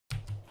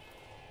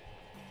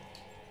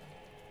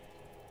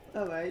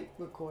Alright,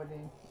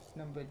 recording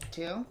number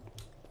 2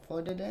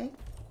 for today.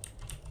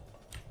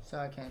 So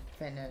I can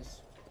finish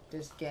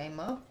this game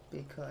up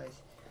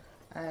because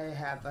I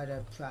have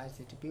other projects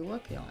to be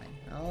working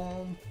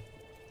on.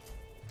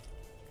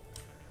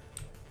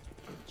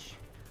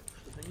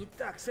 Что-то не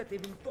так с этой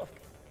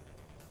винтовкой.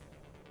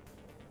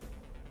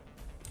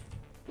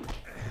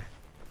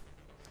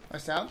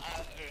 What's up?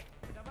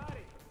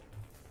 Товарищ,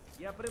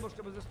 я прибыл,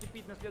 чтобы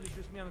заступить на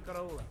следующую смену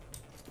караула.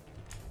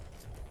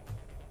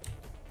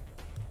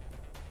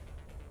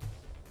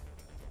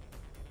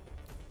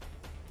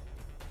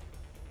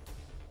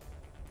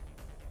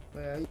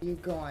 Where are you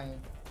going?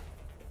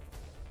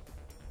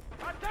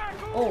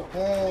 Oh,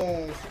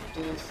 hey!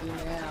 Do you see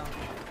me now?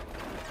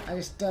 I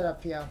just stood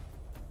up here.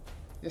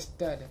 Just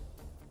stood.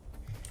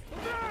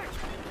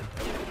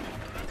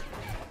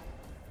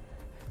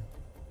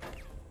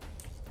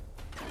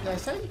 Yeah,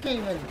 so you can't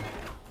even...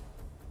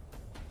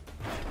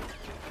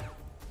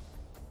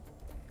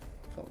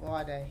 What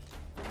are they?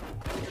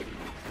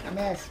 I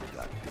missed.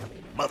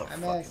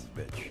 Motherfucking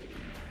bitch.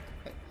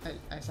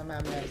 I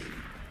somehow missed.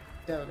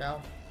 There we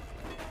go.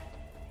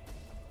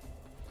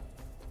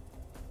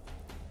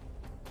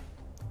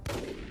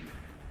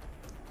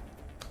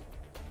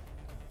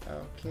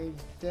 Okay,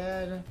 he's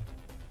dead.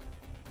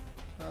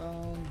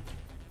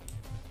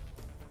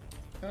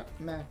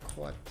 Man,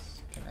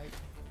 quartz. Can I?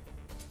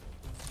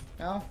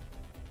 No?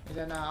 Is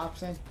that not an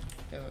option?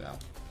 There we go.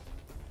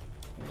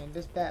 And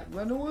this bat,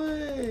 run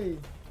away!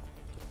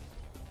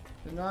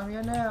 You know I'm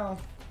here now.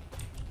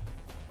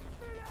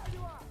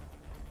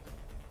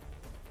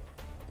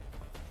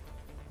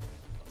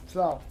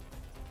 Slow.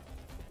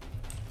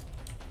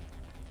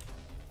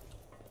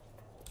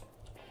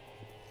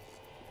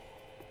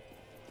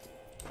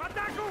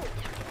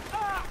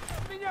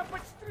 Меня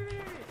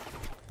подстрелили!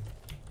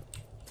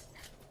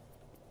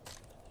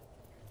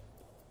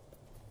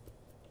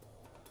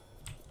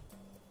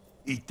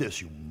 Eat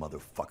this, you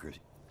motherfuckers.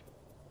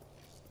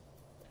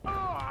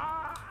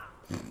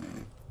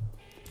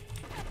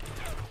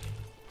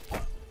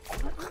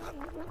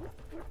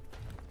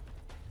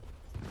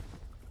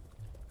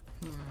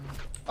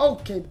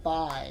 Okay,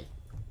 bye.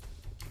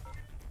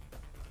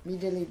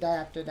 Immediately die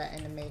after that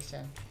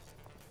animation.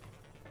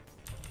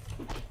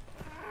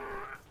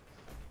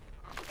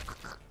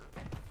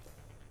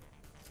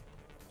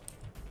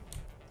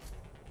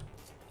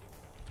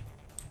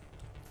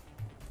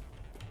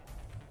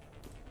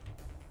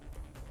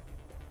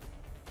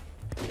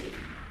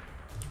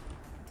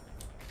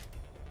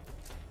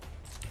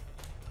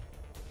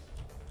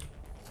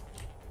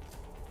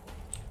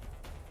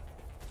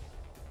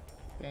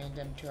 Bring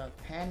them to a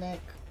panic.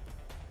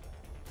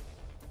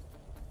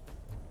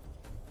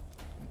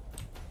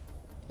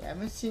 They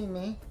haven't seen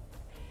me,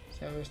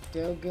 so we're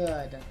still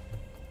good.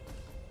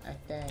 I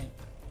think.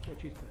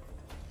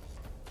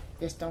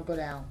 Just don't go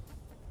down.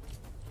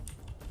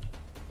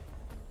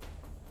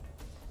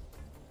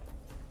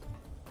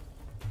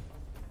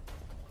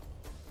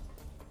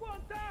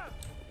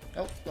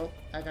 Oh,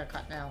 I got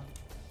caught now.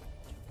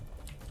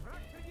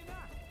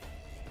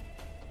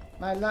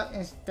 My luck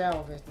in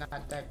stealth is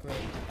not that great.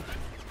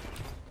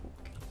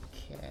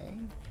 Okay.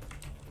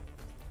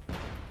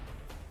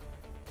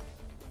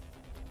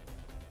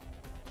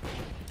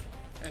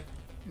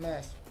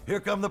 Miss. Here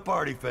come the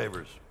party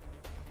favors.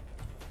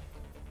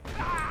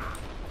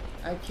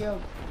 I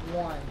killed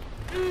one.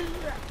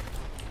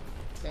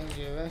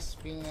 Dangerous,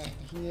 being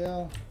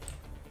heal.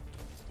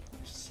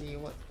 Let's see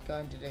what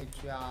gun did they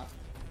drop.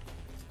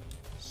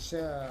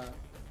 Sure.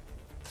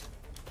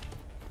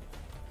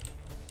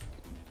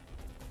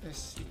 Let's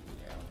see.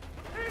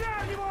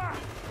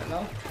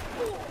 Hello?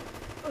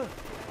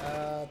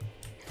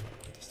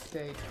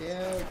 Stay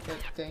there.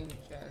 Good thing.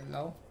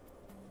 Hello?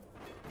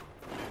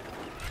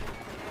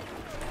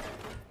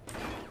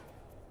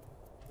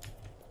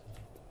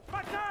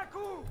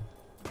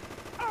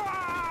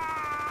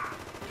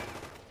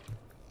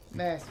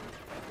 Miss.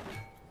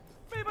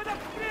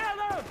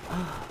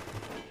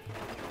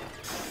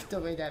 The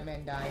way that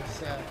man died,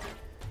 so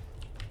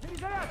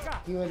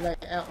he was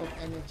like out of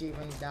energy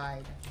when he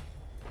died.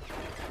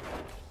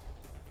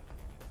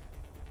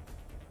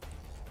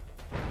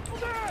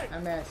 I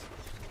missed.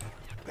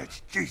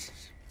 That's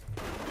Jesus.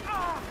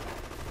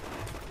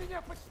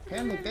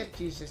 Apparently Bit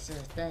Jesus is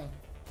a thing.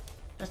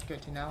 That's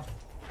good to know.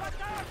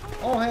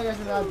 Oh hey, there's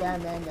another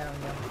bad man down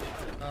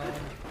there.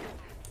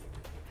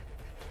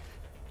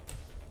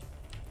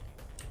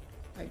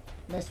 I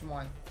missed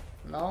one.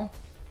 Hello?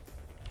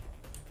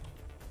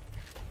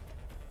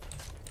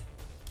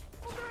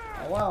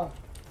 Oh well.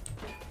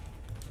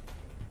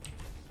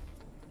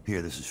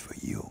 Here, this is for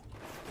you.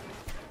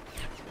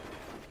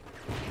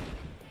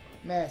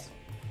 Miss.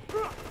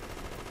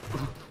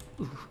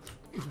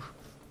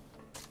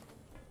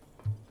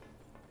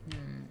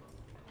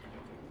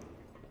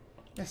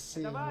 Let's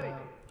see. Товарищ,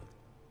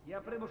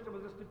 я прибыл,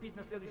 чтобы заступить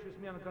на следующую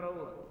смену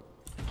караула.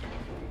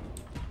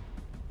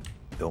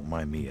 Don't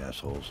mind me,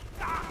 assholes.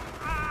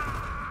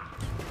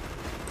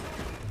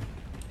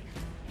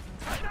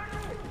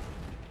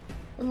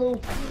 Hello.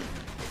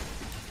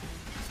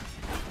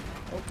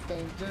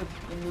 Okay, dude,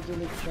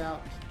 immediately crouch.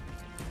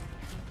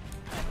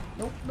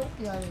 Nope, nope,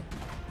 behind me.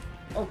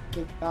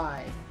 Okay,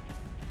 bye.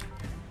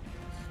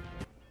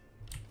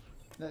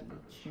 Let's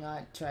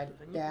not try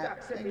that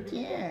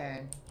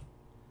again.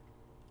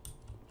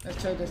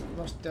 Let's try this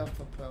more stealth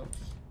approach.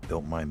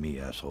 Don't mind me,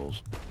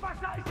 assholes.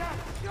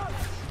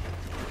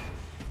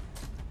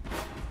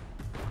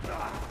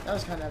 That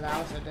was kind of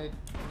loud, so they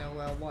didn't know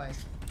where it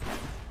was.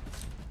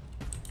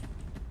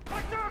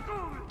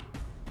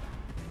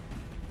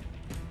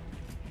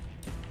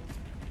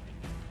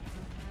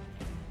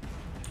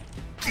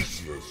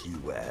 Jesus,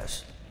 you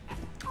ass.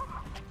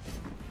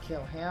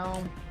 Kill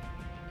him.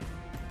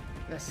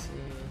 Let's see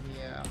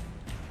here.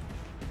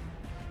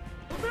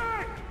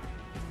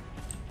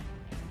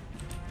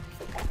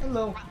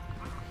 Hello.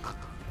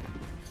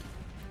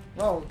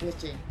 Whoa,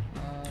 glitchy.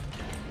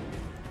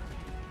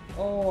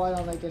 Oh, I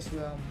don't like this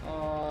room.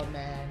 Oh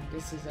man,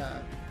 this is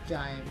a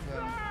giant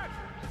room.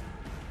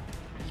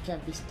 You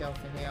can't be stealth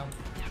in here.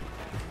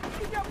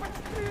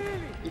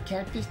 You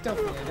can't be stealth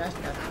in here. That's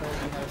not cool.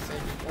 You never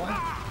said before.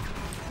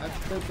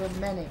 That's good for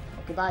many.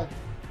 Okay, bye.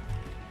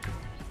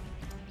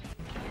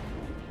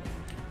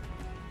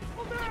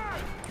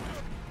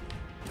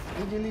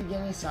 Immediately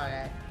getting saw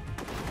that.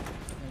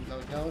 And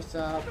load those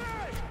up.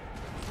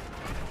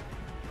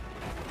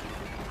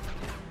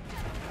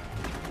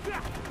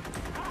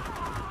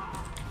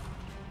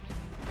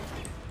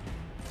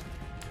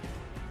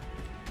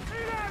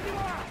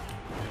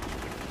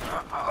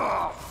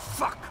 Oh,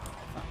 fuck.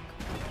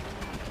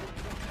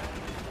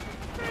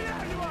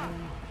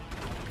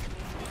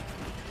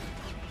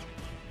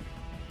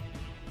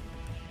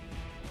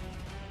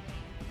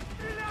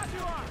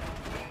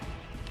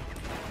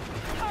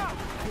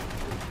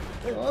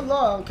 Oh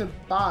Lord,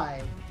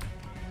 goodbye.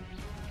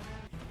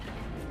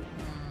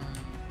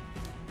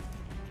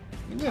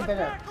 We need a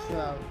better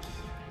approach.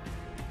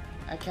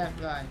 I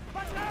can't run.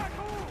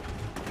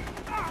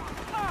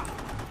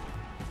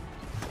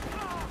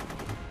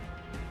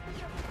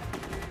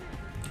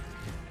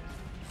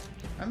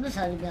 I'm just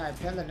hiding behind a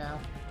pillar now.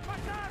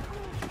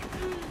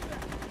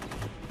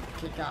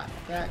 Okay, got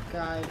that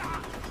guy.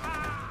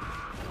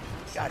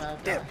 God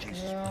damn,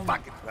 Jesus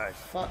fucking Christ.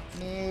 Fuck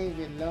me,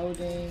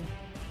 reloading.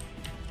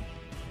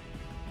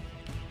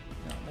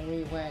 No, where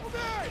he went.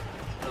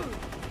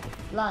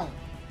 Blind.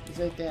 He's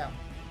right there.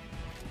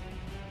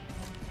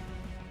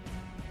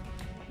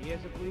 Yes,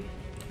 please.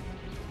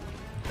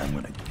 I'm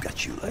gonna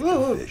gut you like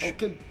Ooh, a fish.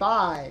 okay,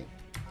 bye.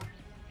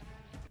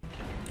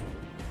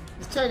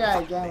 Let's try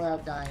that again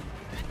without dying.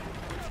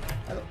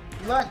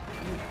 Run,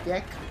 you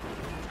dick.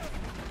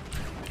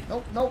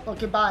 Nope, nope,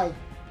 okay, bye.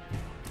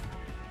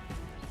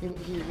 He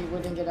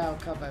wouldn't get out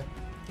of cover.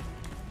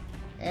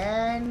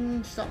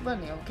 And stop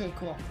running, okay,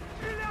 cool.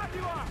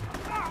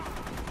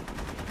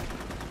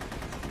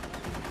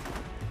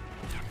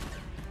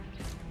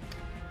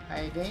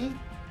 Hiding.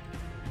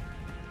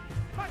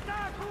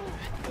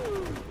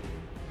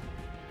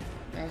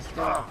 And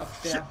still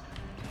up there.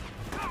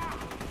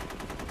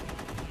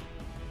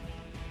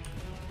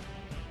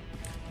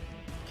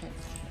 Can't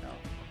tell.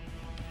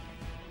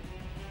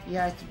 He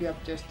has to be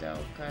up there still,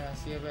 because I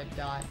see a red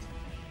dot.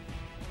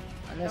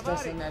 Unless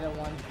there's another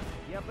one.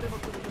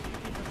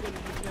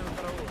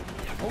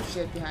 Oh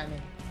shit, behind me.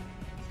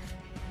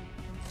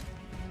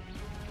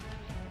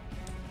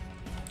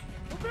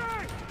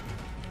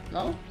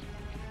 No?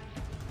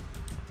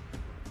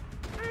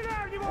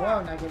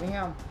 Whoa, not getting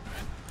him.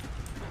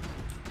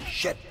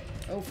 Shit.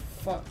 Oh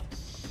fuck.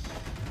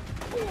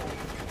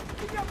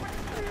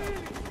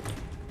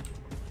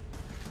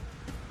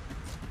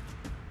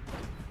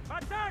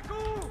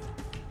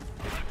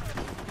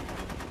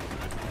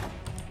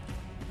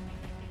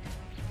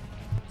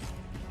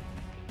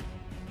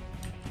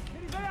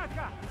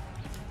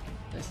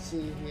 Let's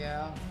see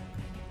here.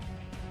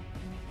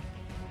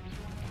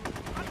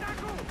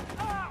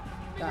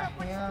 Got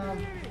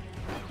him.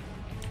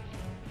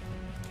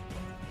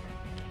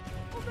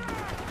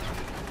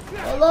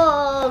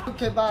 Hello!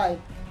 Okay, bye.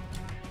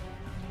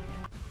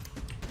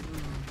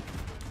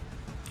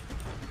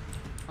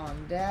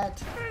 On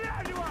that.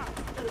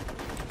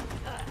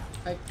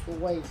 Like,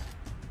 wait.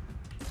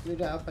 Do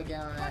that up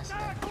again on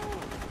accident.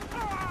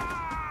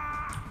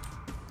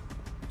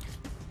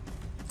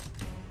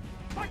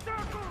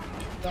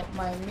 Don't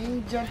mind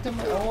me,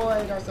 gentlemen.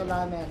 Oh, there's a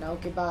lot of men.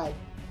 Okay, bye.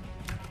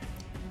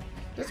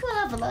 This one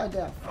have a lot of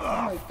death.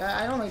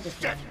 I don't like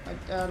this one.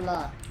 A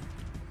lot.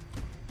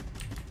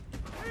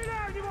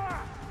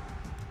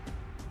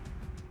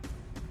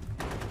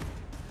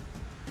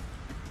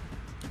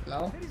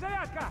 Hello?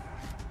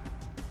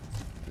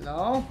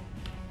 Hello?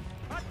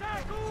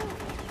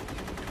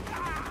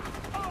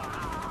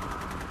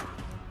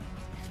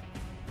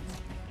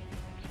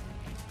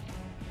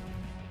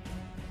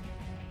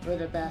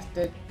 Little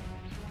bastard.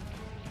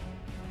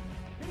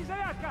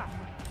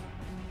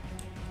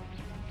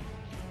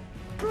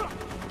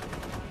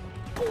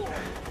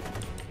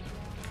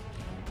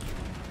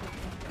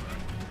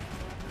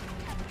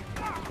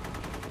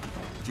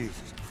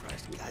 Jesus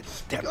Christ, God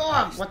damn it.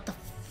 Oh, what the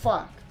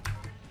fuck?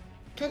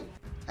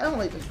 I don't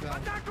like this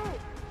round.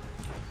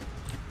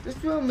 This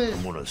room is...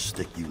 I'm gonna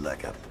stick you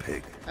like a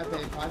pig. I beg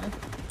your pardon.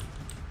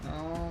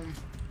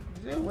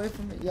 Is there a way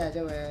from me? Yeah,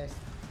 there is.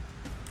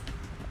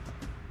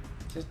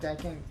 Just that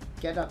I can't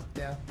get up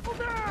there.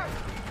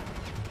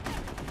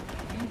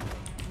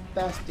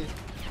 Bastard.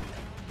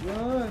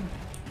 Run.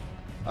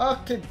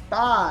 Okay,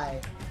 bye.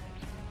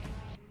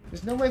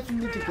 There's no way for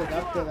me to get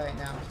up there right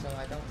now, so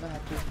I don't know how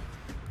to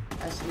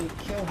actually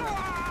kill him.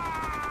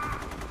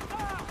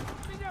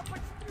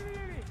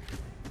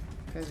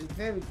 Because it's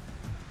very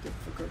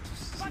difficult to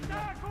see him.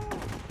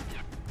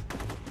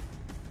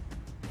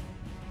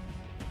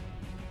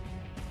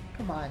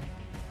 Come on.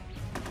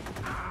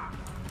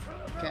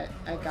 Okay,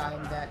 I got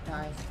him that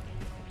time.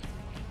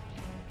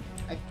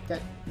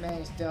 That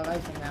man is still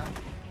alive somehow.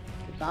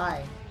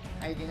 Goodbye.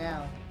 How you do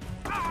now?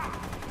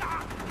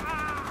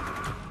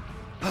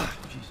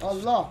 Jesus.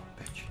 Allah!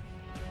 Bitch.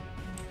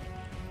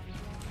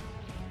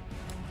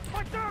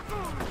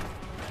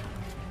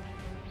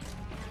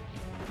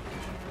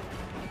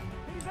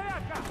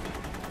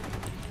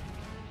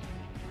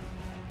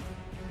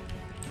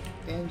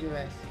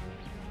 Dangerous.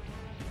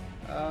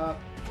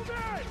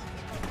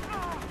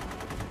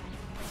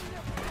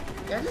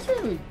 Yeah, this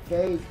will be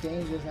very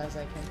dangerous as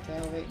I can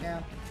tell right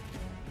now.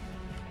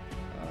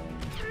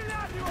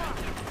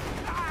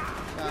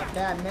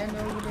 Bad men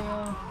over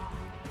there.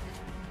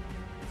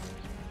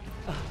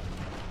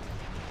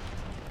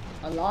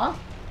 Allah?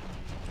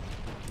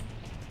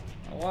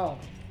 Oh wow.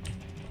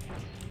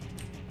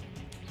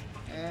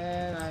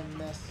 And I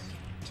missed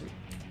too.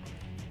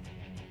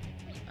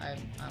 I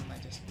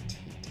might just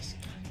take this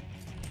guy.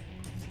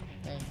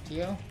 Thank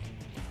you.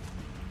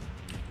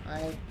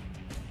 I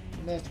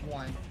missed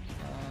one.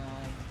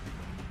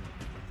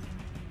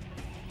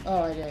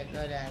 Oh, I did. Go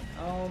ahead.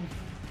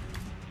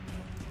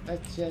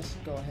 Let's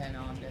just go ahead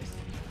on this.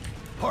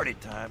 Party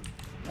time.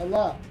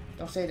 Allah,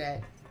 don't say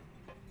that.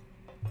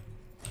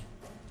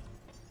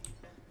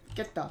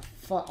 Get the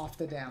fuck off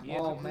the damn.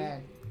 Oh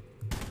man.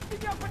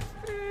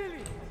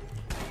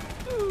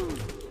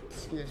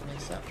 Excuse me,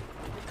 sir.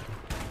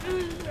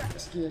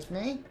 Excuse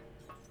me.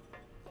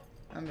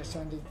 I'm just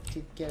trying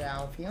to get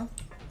out of here.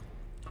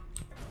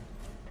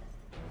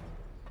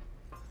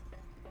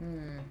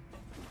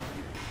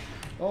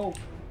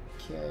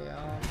 Okay,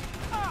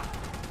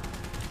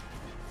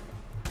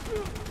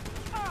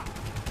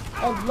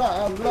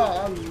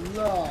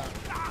 Allah.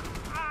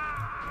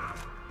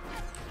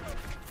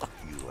 Fuck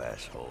you,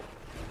 asshole.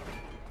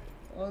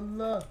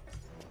 Allah.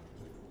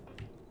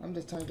 I'm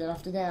just trying to get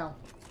off the down.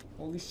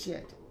 Holy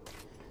shit.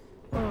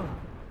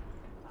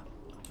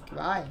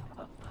 Goodbye.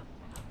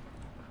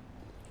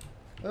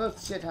 Oh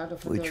shit, how the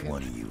fuck Which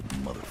one of you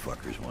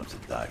motherfuckers wants to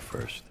die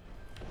first?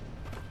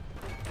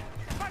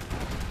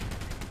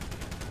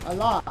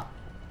 Allah.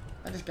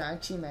 I just got an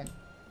achievement.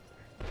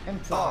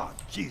 Improv. Oh,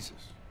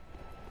 Jesus.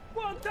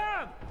 One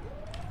time!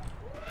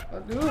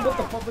 Dude, what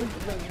the fuck?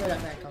 Where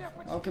that man come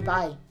from? Okay,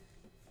 bye.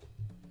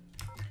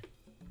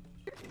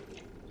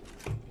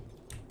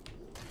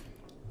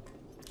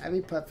 I'll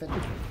be perfect.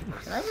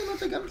 Can I reload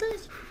the gun,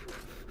 please?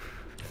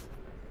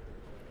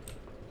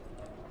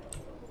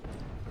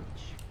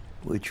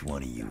 Which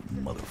one of you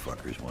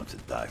motherfuckers wants to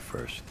die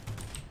first?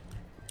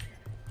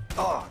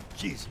 Oh,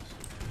 Jesus.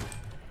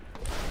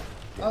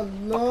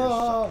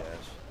 Allah.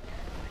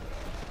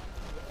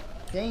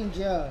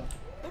 Danger.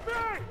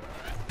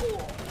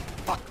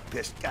 Fuck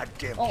this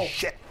goddamn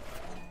shit.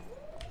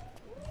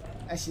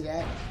 I see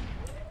that.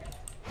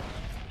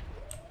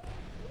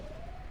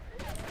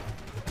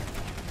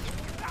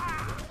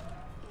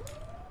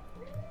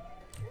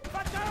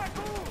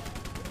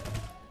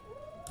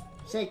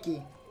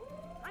 Shaky.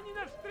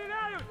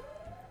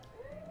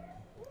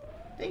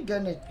 Thank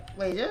goodness.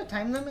 Wait, is there a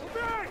time limit?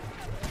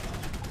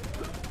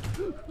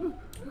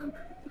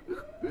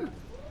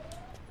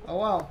 Oh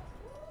wow.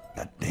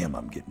 God damn,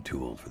 I'm getting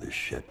too old for this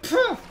shit.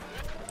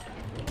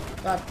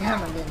 God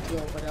damn, I'm getting too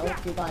old for that.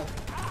 Okay, bye.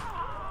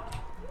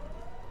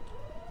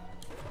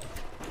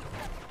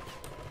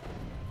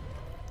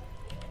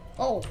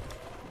 Oh.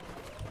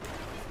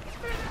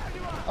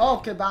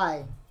 Okay,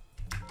 bye.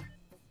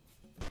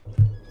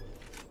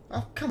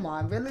 Oh, come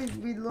on. Really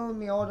reload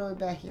me all the way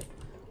back here.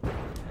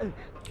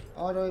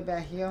 All the way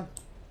back here.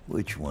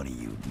 Which one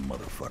of you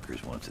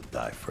motherfuckers wants to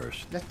die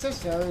first? Let's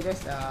just hurry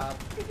this up.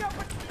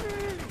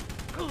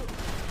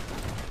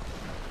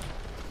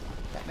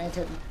 That man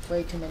took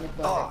way too many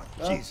bullets.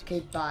 Oh, Jesus. Okay,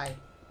 bye.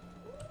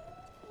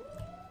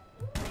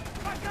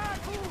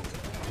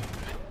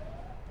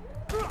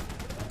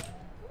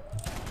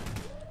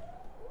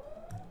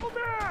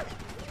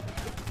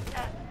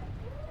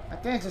 I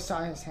think I just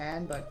saw his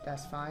hand, but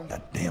that's fine.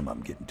 God damn,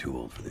 I'm getting too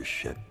old for this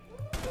shit.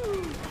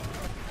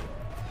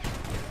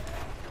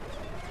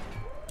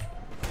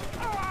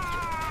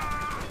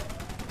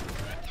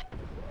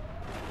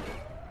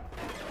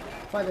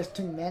 But there's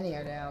too many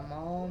of them,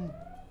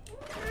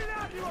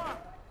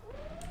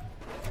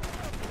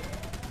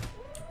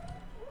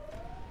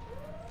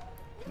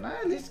 Can I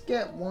at least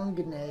get one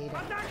grenade?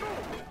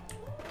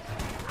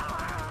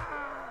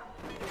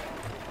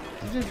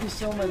 This would be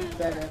so much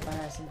better if I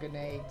had some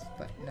grenades,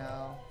 but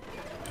no.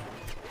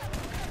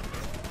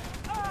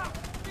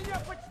 Меня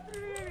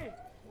подстрелили!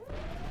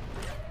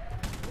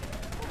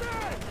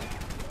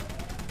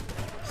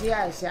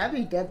 Ударь! See, I'd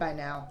be dead by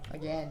now,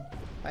 again,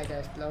 by the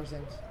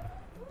explosions.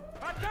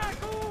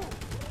 Атаку!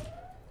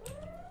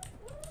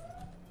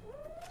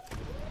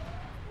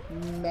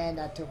 Man,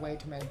 that took way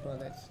too many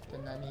bullets.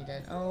 Did not need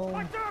it. Oh,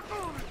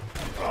 Атаку!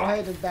 oh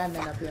hey, there's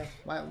Batman up here.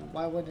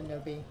 Why wouldn't there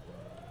be?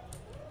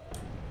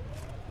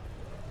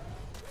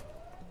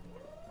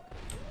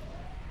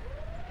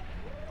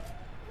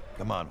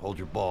 Come on, hold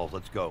your balls.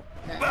 Let's go.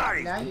 Now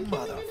you can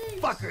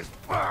Motherfuckers!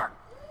 Fuck!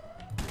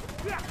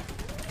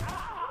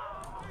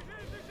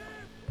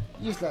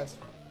 useless.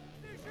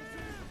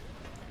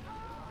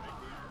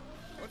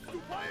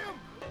 Отступаем!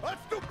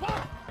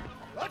 Отступать!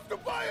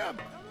 Отступаем!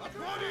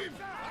 Отходим!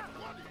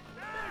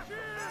 Отходим!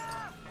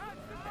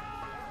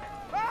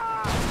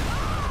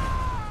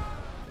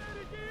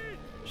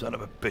 Son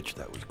of a bitch,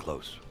 that was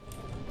close.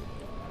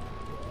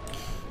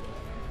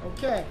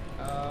 Okay.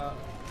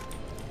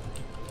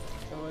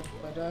 So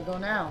where do I go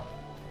now?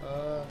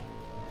 Oh,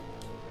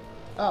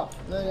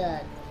 look at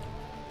that.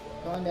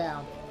 Going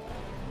down.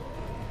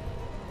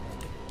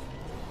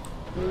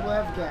 We will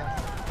have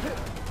gas.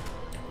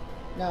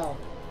 No.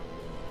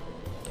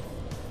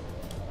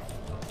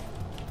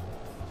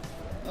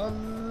 Oh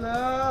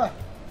no!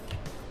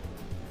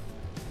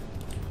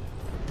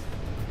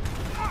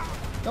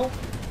 Nope.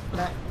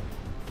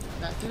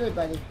 Not today,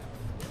 buddy.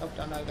 Oh,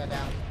 don't know I got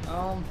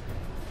down.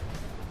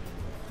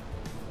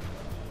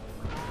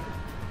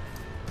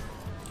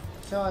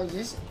 So is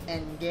this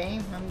end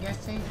game, I'm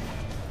guessing?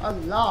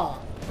 Allah!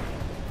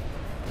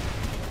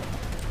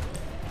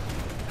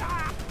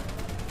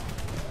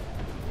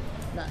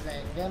 Not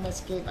letting them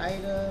escape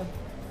either.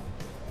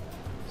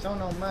 Show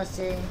no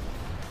mercy.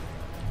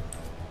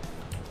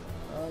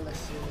 Oh, let's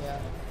see,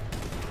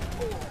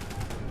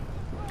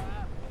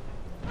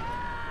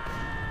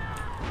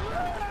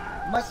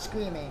 much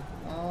screaming.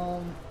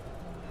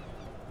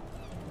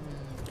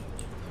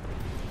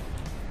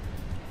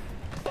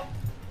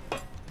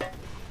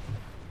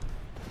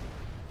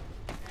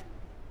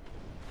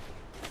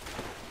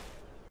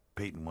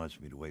 Peyton wants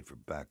me to wait for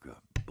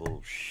backup.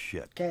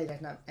 Bullshit. Okay,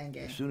 that's not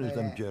endgame. As soon as Look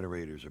them at that.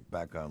 generators are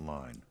back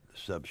online, the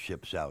sub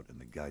ships out and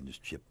the guidance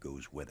chip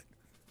goes with it.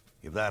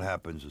 If that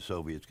happens, the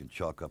Soviets can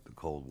chalk up the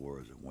Cold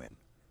War as a win.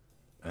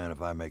 And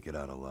if I make it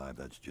out alive,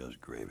 that's just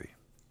gravy.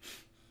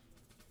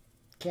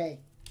 Okay.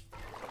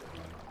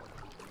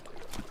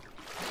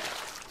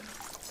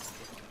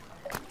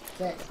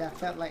 That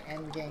felt like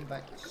endgame,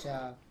 but